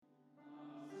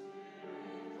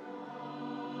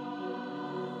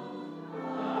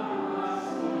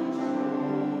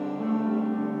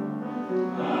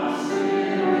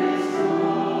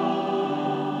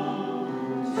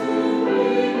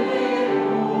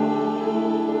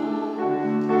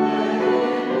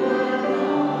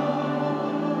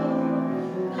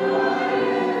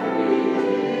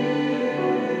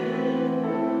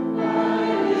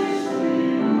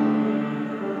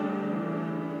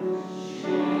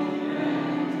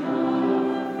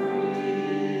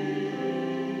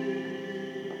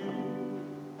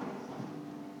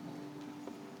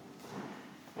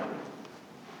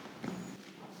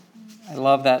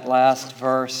love that last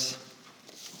verse,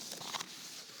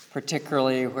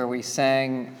 particularly where we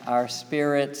sang, "Our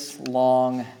spirits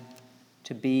long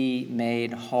to be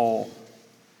made whole."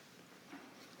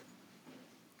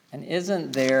 And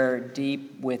isn't there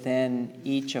deep within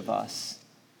each of us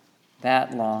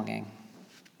that longing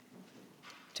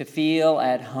to feel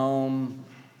at home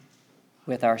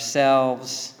with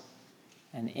ourselves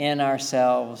and in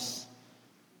ourselves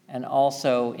and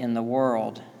also in the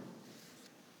world,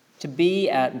 to be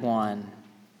at one,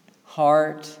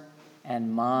 heart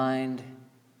and mind,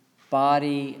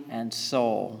 body and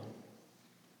soul?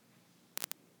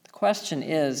 The question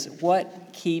is,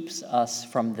 what keeps us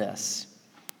from this?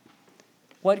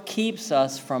 What keeps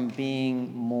us from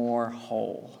being more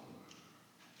whole?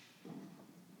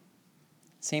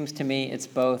 It seems to me it's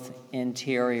both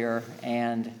interior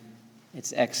and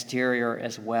it's exterior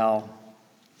as well.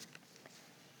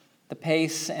 The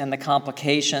pace and the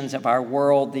complications of our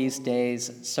world these days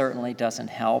certainly doesn't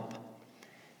help.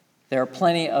 There are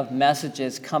plenty of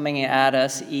messages coming at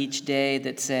us each day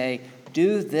that say,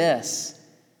 do this,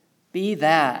 be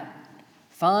that,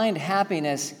 find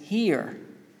happiness here,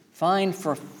 find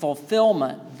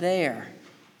fulfillment there.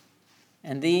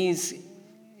 And these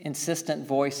insistent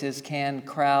voices can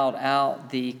crowd out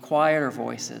the quieter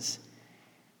voices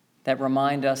that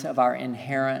remind us of our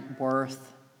inherent worth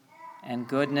and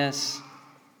goodness,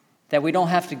 that we don't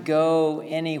have to go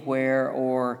anywhere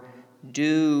or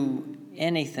do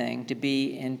anything to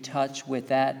be in touch with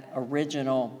that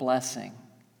original blessing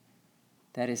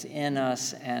that is in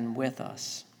us and with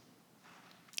us.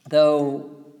 Though,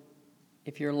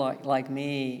 if you're like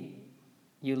me,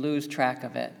 you lose track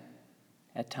of it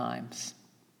at times.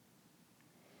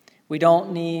 We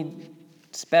don't need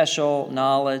special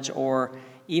knowledge or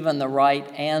even the right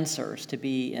answers to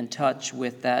be in touch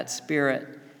with that spirit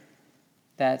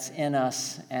that's in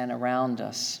us and around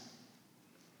us.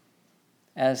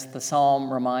 As the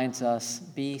psalm reminds us,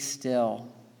 be still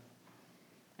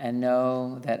and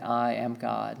know that I am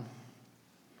God.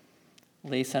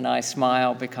 Lisa and I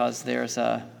smile because there's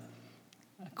a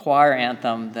choir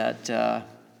anthem that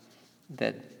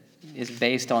is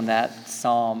based on that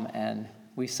psalm, and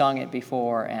we sung it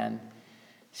before, and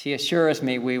she assures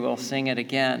me we will sing it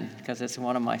again because it's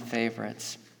one of my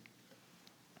favorites.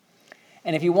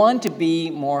 And if you want to be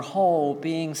more whole,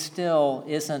 being still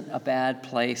isn't a bad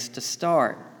place to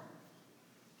start.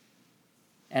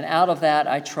 And out of that,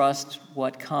 I trust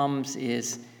what comes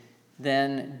is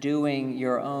then doing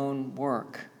your own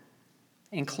work,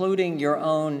 including your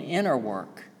own inner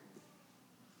work,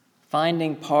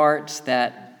 finding parts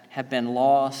that have been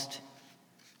lost,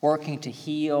 working to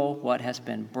heal what has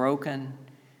been broken,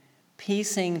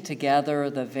 piecing together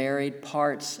the varied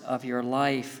parts of your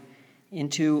life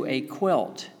into a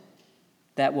quilt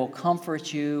that will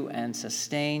comfort you and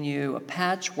sustain you, a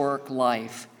patchwork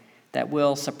life that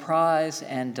will surprise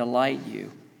and delight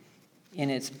you in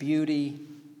its beauty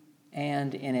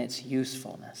and in its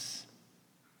usefulness.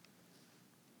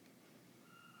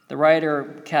 The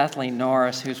writer Kathleen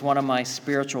Norris, who's one of my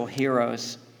spiritual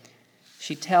heroes,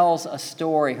 she tells a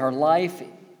story. Her life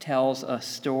tells a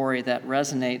story that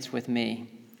resonates with me.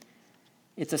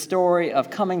 It's a story of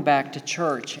coming back to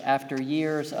church after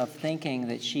years of thinking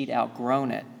that she'd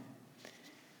outgrown it.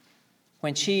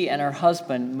 When she and her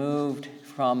husband moved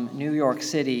from New York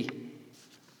City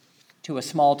to a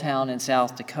small town in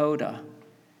South Dakota,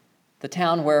 the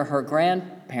town where her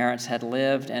grandparents had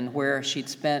lived and where she'd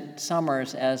spent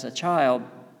summers as a child,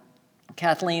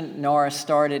 Kathleen Norris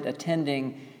started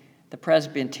attending the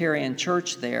Presbyterian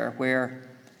church there, where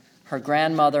her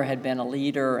grandmother had been a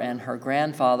leader and her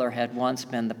grandfather had once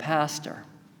been the pastor.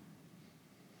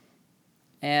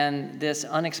 And this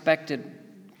unexpected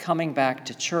coming back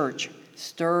to church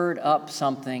stirred up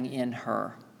something in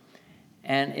her.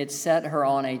 And it set her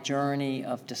on a journey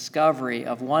of discovery,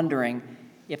 of wondering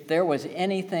if there was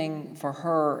anything for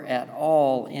her at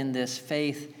all in this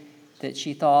faith that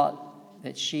she thought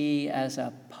that she, as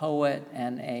a poet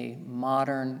and a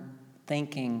modern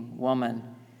thinking woman,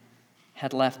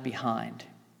 had left behind.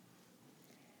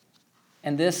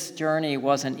 And this journey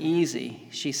wasn't easy.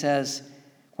 She says,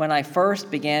 when I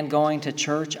first began going to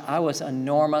church, I was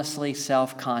enormously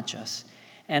self-conscious,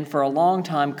 and for a long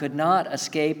time could not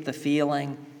escape the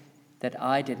feeling that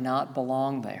I did not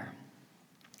belong there.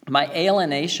 My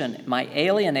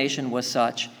alienation was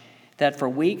such that for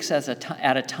weeks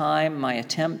at a time, my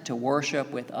attempt to worship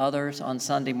with others on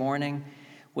Sunday morning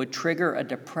would trigger a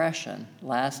depression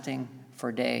lasting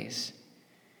for days.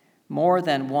 More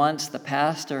than once, the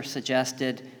pastor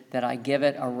suggested that I give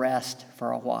it a rest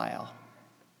for a while.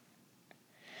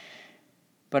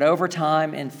 But over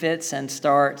time, in fits and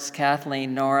starts,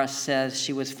 Kathleen Norris says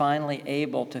she was finally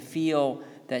able to feel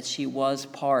that she was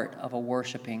part of a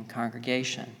worshiping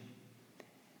congregation,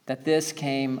 that this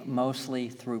came mostly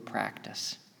through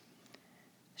practice.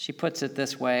 She puts it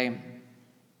this way: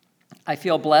 I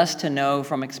feel blessed to know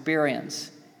from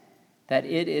experience that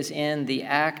it is in the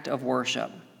act of worship,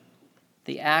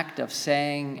 the act of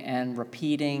saying and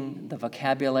repeating the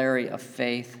vocabulary of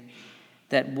faith,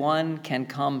 that one can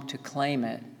come to claim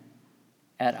it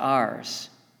at ours.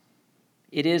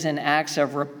 It is in acts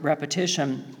of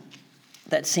repetition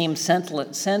that seem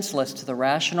senseless to the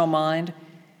rational mind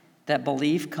that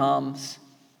belief comes,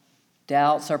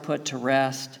 doubts are put to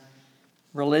rest,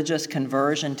 religious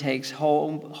conversion takes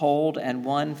hold, and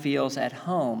one feels at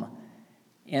home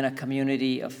in a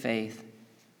community of faith.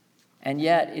 And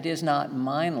yet it is not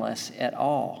mindless at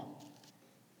all.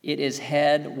 It is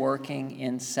head working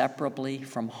inseparably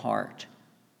from heart,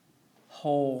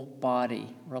 whole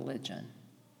body religion.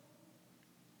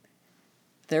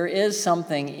 There is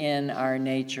something in our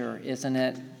nature, isn't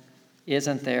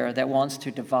there, that wants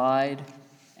to divide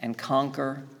and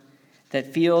conquer,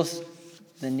 that feels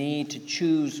the need to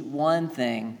choose one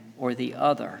thing or the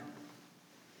other.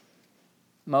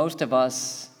 Most of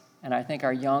us, and I think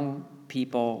our young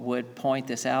people would point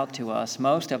this out to us,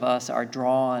 most of us are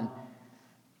drawn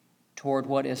toward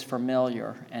what is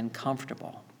familiar and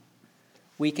comfortable.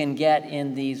 We can get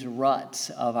in these ruts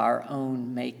of our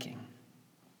own making.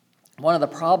 One of the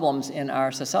problems in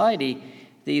our society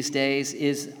these days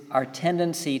is our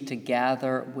tendency to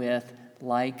gather with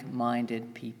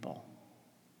like-minded people,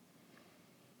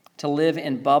 to live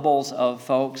in bubbles of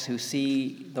folks who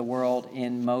see the world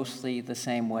in mostly the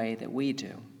same way that we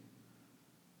do.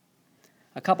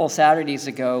 A couple Saturdays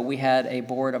ago, we had a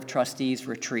Board of Trustees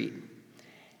retreat.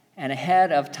 And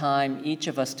ahead of time, each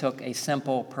of us took a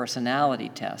simple personality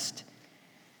test,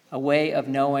 a way of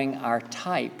knowing our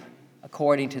type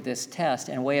according to this test,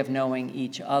 and a way of knowing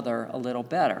each other a little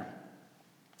better.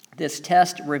 This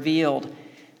test revealed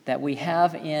that we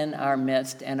have in our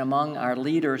midst and among our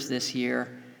leaders this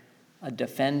year a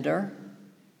defender,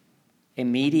 a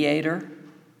mediator,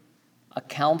 a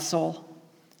counsel,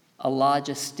 a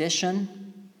logistician,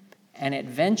 an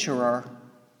adventurer,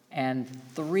 and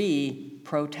 3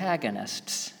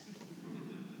 protagonists.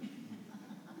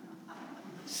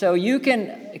 So you can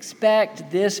expect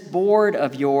this board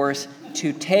of yours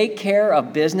to take care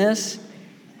of business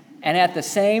and at the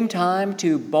same time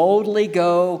to boldly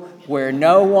go where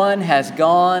no one has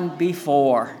gone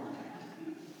before.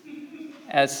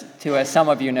 As some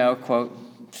of you know, quote,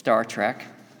 Star Trek.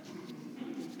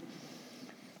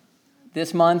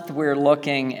 This month we're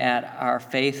looking at our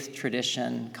faith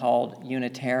tradition called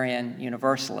Unitarian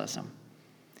Universalism,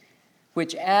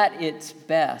 which at its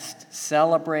best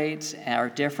celebrates our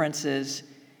differences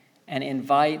and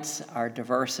invites our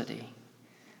diversity,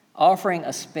 offering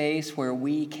a space where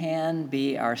we can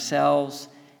be ourselves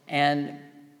and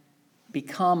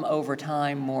become over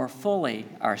time more fully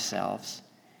ourselves,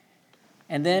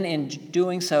 and then in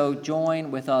doing so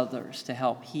join with others to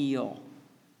help heal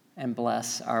and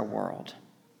bless our world.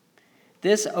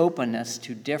 This openness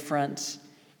to difference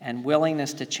and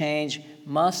willingness to change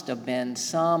must have been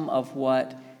some of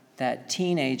what that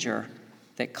teenager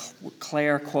that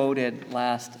Claire quoted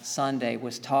last Sunday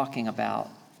was talking about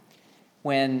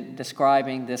when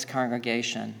describing this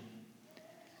congregation.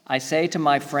 I say to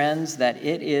my friends that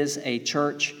it is a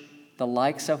church the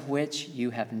likes of which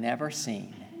you have never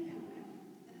seen.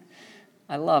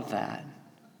 I love that.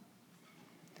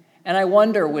 And I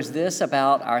wonder, was this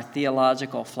about our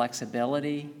theological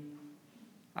flexibility,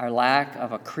 our lack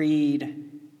of a creed,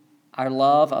 our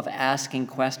love of asking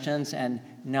questions and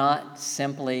not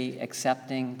simply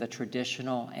accepting the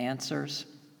traditional answers?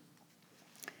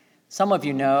 Some of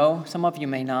you know, some of you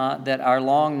may not, that our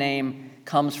long name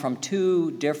comes from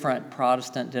 2 different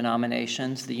Protestant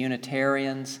denominations, the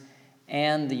Unitarians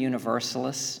and the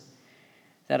Universalists,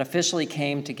 that officially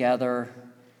came together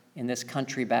in this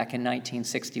country back in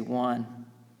 1961.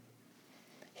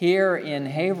 Here in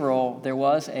Haverhill, there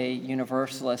was a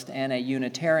Universalist and a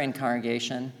Unitarian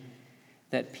congregation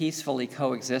that peacefully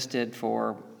coexisted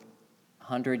for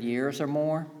 100 years or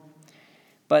more.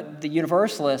 But the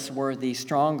Universalists were the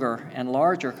stronger and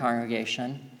larger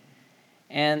congregation,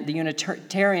 and the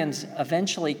Unitarians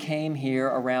eventually came here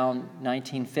around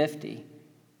 1950,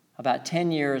 about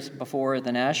 10 years before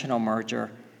the national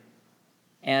merger.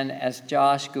 And as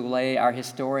Josh Goulet, our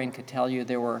historian, could tell you,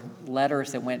 there were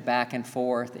letters that went back and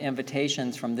forth,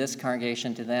 invitations from this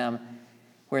congregation to them,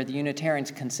 where the Unitarians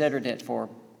considered it for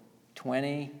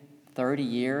 20, 30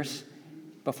 years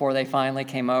before they finally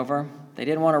came over. They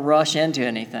didn't want to rush into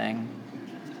anything.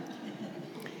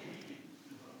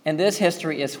 And this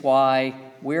history is why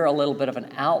we're a little bit of an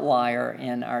outlier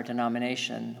in our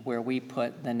denomination, where we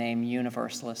put the name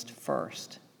Universalist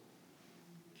first.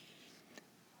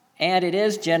 And it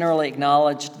is generally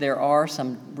acknowledged there are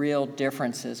some real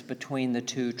differences between the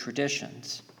two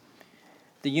traditions.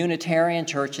 The Unitarian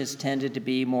churches tended to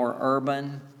be more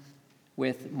urban,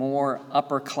 with more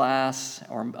upper class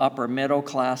or upper middle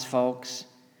class folks,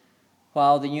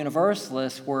 while the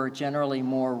Universalists were generally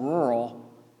more rural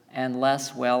and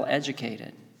less well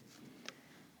educated.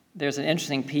 There's an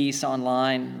interesting piece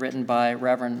online written by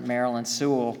Reverend Marilyn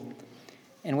Sewell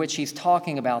in which she's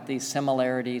talking about these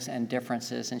similarities and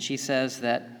differences, and she says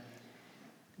that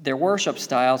their worship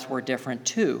styles were different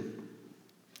too.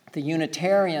 The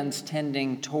Unitarians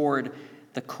tending toward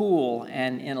the cool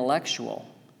and intellectual,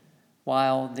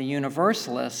 while the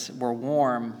Universalists were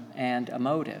warm and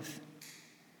emotive.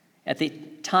 At the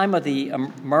time of the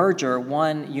merger,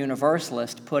 one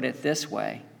Universalist put it this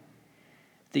way: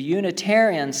 the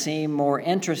Unitarians seem more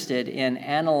interested in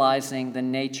analyzing the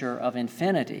nature of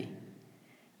infinity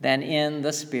than in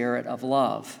the spirit of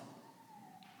love.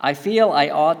 I feel I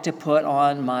ought to put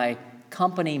on my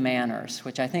company manners,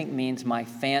 which I think means my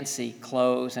fancy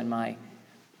clothes and my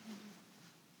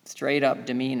straight-up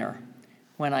demeanor,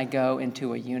 when I go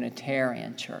into a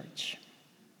Unitarian church.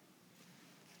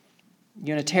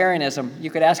 Unitarianism,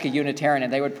 you could ask a Unitarian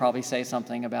and they would probably say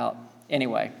something about,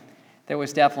 anyway, there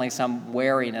was definitely some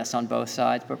wariness on both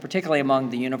sides, but particularly among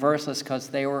the Universalists because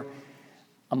they were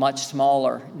a much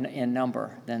smaller in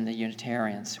number than the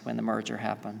Unitarians when the merger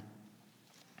happened.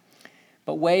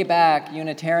 But way back,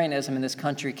 Unitarianism in this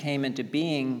country came into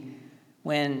being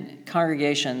when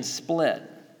congregations split.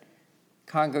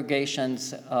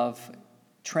 Congregations of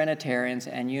Trinitarians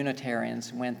and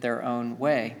Unitarians went their own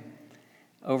way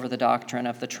over the doctrine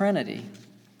of the Trinity.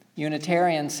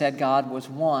 Unitarians said God was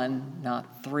one,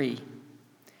 not three.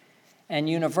 And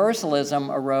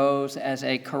Universalism arose as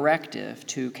a corrective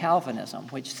to Calvinism,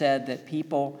 which said that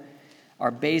people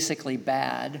are basically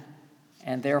bad,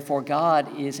 and therefore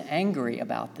God is angry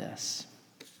about this.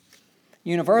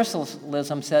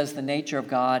 Universalism says the nature of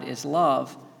God is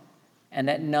love, and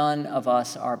that none of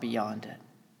us are beyond it.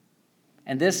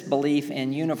 And this belief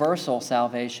in universal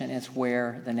salvation is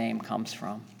where the name comes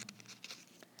from.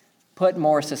 Put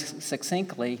more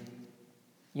succinctly,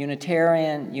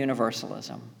 Unitarian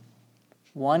Universalism.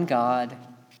 One God,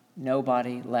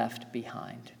 nobody left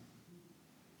behind.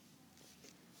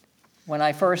 When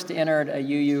I first entered a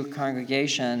UU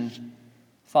congregation,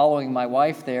 following my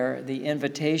wife there, the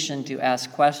invitation to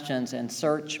ask questions and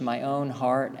search my own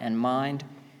heart and mind,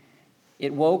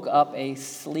 it woke up a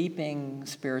sleeping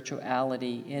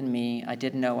spirituality in me I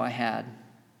didn't know I had.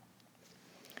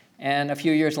 And a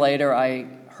few years later, I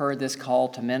heard this call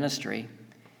to ministry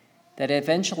that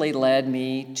eventually led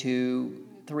me to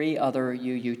 3 other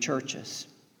UU churches.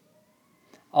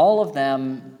 All of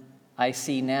them I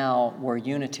see now were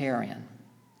Unitarian.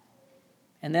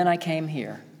 And then I came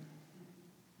here,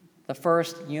 the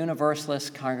first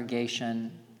Universalist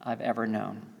congregation I've ever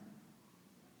known.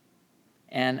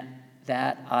 And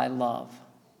that I love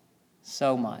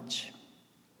so much.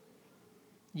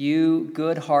 You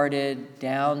good-hearted,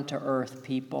 down-to-earth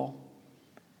people,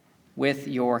 with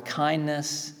your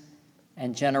kindness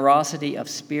and generosity of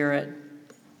spirit,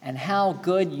 and how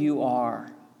good you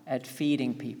are at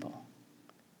feeding people,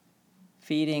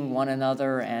 feeding one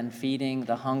another and feeding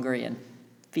the hungry and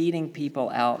feeding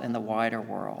people out in the wider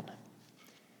world.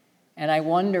 And I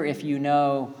wonder if you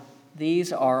know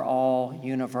these are all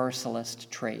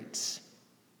Universalist traits.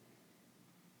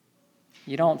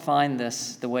 You don't find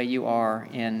this the way you are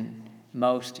in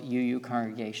most UU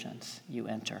congregations you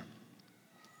enter.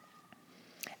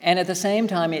 And at the same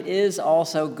time, it is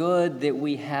also good that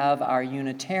we have our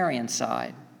Unitarian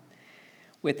side,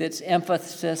 with its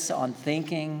emphasis on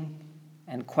thinking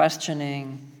and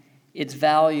questioning, its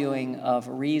valuing of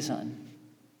reason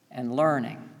and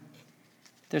learning.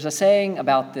 There's a saying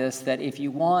about this that if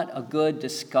you want a good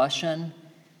discussion,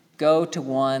 go to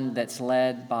one that's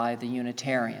led by the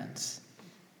Unitarians.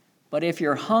 But if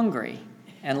you're hungry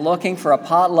and looking for a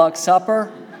potluck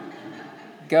supper,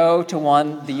 go to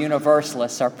one the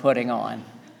Universalists are putting on.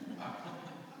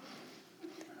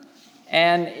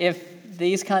 And if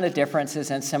these kind of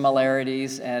differences and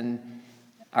similarities and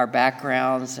our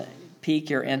backgrounds pique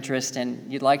your interest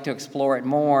and you'd like to explore it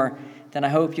more, then I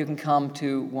hope you can come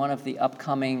to one of the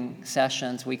upcoming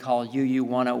sessions we call UU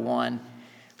 101,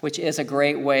 which is a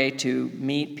great way to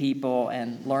meet people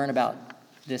and learn about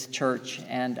this church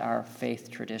and our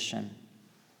faith tradition.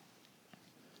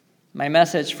 My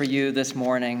message for you this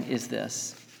morning is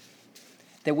this: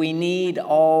 that we need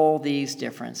all these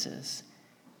differences,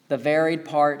 the varied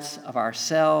parts of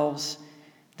ourselves,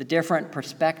 the different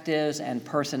perspectives and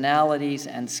personalities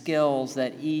and skills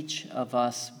that each of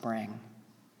us bring.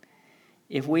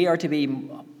 If we are to be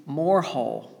more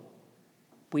whole,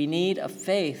 we need a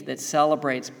faith that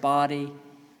celebrates body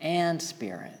and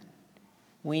spirit.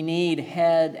 We need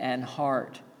head and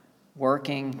heart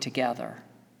working together.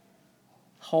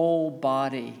 Whole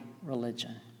body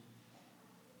religion.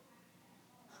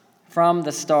 From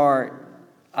the start,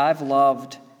 I've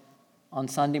loved on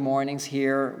Sunday mornings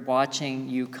here watching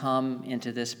you come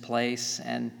into this place,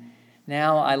 and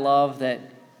now I love that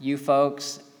you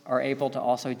folks are able to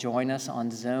also join us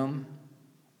on Zoom.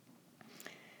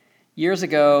 Years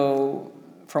ago,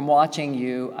 from watching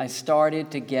you, I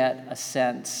started to get a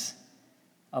sense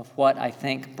of what I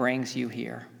think brings you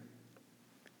here.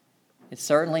 It's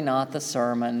certainly not the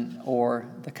sermon or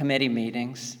the committee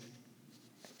meetings.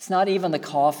 It's not even the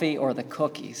coffee or the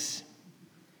cookies.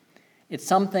 It's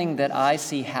something that I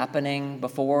see happening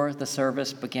before the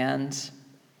service begins.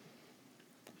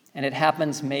 And it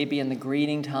happens maybe in the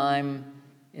greeting time.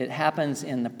 It happens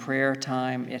in the prayer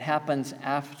time. It happens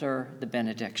after the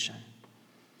benediction.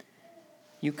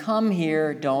 You come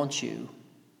here, don't you,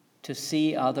 to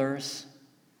see others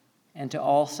and to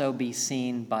also be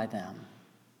seen by them.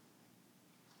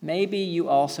 Maybe you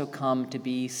also come to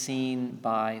be seen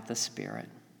by the Spirit.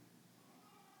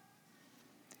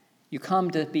 You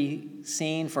come to be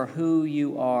seen for who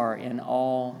you are in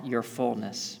all your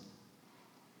fullness,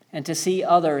 and to see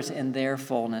others in their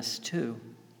fullness too.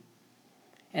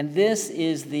 And this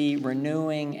is the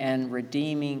renewing and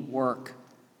redeeming work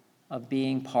of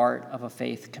being part of a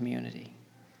faith community,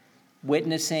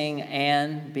 witnessing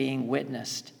and being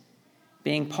witnessed,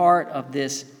 being part of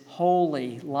this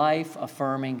holy,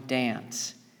 life-affirming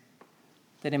dance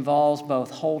that involves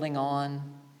both holding on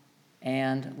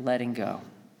and letting go,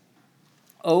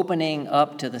 opening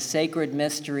up to the sacred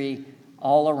mystery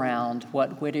all around,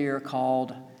 what Whittier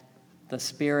called the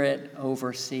Spirit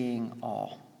overseeing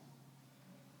all.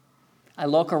 I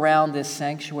look around this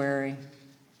sanctuary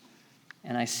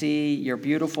and I see your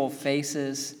beautiful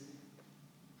faces,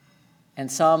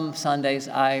 and some Sundays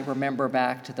I remember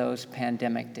back to those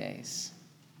pandemic days.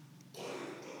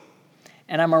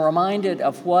 And I'm reminded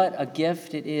of what a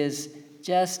gift it is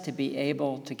just to be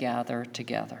able to gather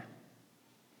together.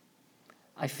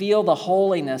 I feel the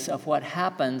holiness of what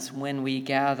happens when we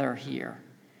gather here,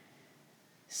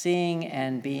 seeing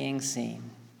and being seen,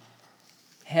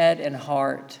 head and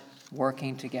heart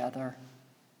working together,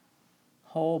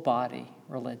 whole body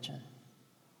religion.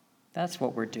 That's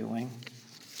what we're doing.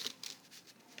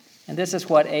 And this is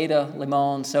what Ada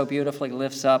Limon so beautifully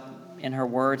lifts up in her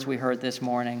words we heard this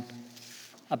morning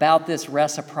about this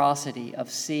reciprocity of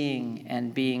seeing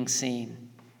and being seen.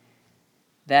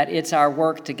 That it's our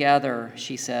work together,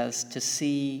 she says, to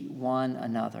see one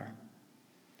another,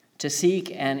 to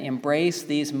seek and embrace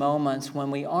these moments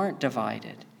when we aren't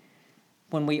divided,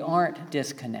 when we aren't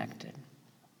disconnected,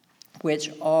 which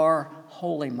are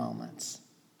holy moments,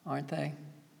 aren't they?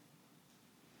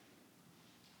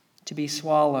 To be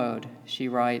swallowed, she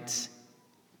writes,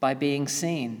 by being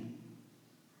seen,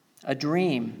 a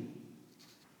dream,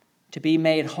 to be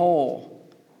made whole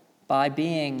by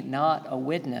being not a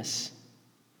witness,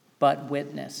 but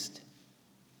witnessed,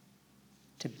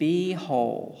 to be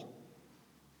whole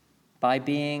by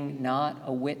being not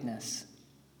a witness,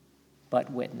 but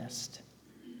witnessed.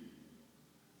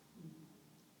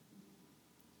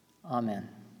 Amen.